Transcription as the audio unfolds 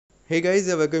Hey guys,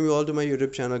 I welcome you all to my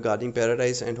YouTube channel Gardening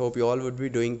Paradise and hope you all would be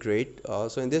doing great.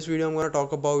 So in this video I'm going to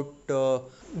talk about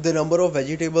the number of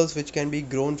vegetables which can be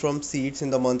grown from seeds in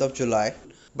the month of July.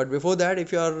 But before that,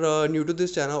 if you are new to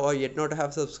this channel or yet not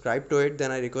have subscribed to it,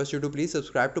 then I request you to please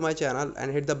subscribe to my channel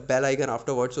and hit the bell icon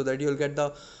afterwards so that you'll get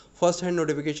the first hand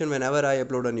notification whenever I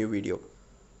upload a new video.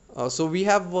 So we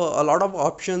have a lot of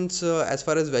options as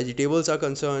far as vegetables are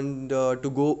concerned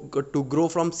to grow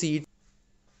from seed.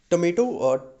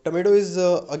 Tomato is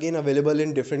again available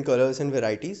in different colors and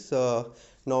varieties.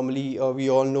 Normally, we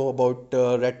all know about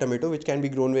red tomato, which can be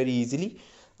grown very easily.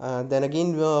 Then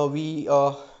again,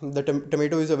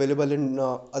 tomato is available in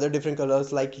other different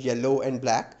colors like yellow and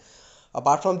black.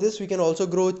 Apart from this, we can also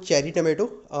grow cherry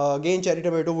tomato. Again, cherry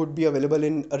tomato would be available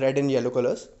in red and yellow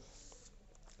colors.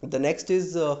 The next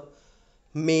is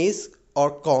maize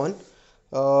or corn.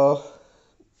 Uh,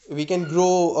 we can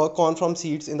grow corn from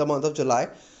seeds in the month of July.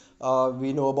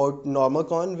 We know about normal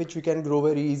corn, which we can grow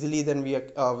very easily. Then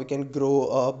we can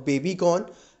grow baby corn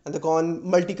and the corn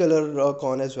multicolor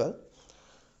corn as well.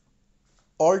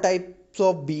 All types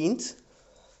of beans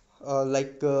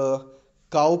like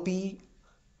cowpea,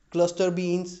 cluster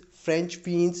beans, French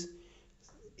beans,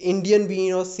 Indian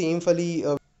bean or same fully.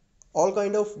 All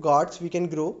kind of gourds we can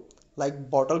grow like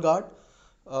bottle gourd,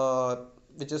 uh,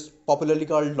 which is popularly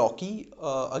called loki,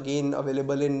 again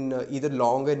available in either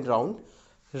long and round,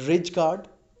 ridge gourd,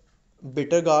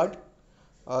 bitter gourd,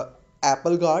 uh,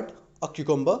 apple gourd, a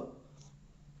cucumber.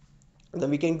 Then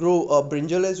we can grow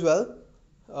brinjal as well.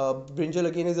 Brinjal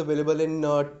again is available in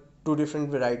two different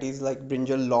varieties like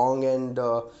brinjal long and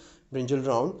brinjal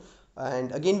round.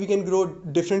 And again we can grow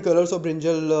different colors of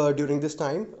brinjal during this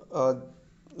time.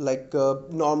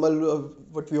 Normal,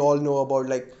 what we all know about,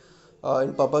 like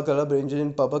in purple color, brinjal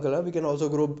in purple color. We can also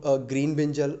grow green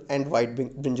brinjal and white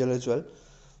brinjal as well.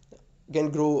 We can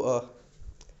grow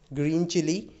green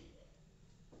chili.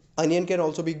 Onion can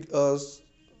also be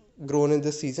grown in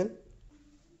this season.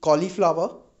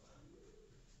 Cauliflower,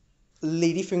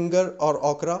 ladyfinger or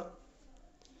okra.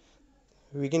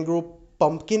 We can grow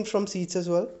pumpkin from seeds as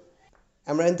well.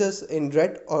 Amaranthus in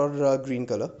red or green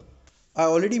color. I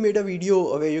already made a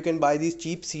video where you can buy these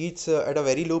cheap seeds at a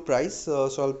very low price,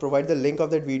 so I'll provide the link of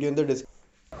that video in the description.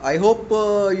 I hope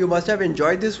you must have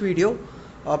enjoyed this video.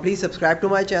 Please subscribe to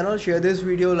my channel, share this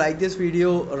video, like this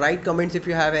video, write comments if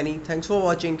you have any. Thanks for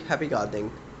watching. Happy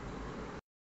gardening.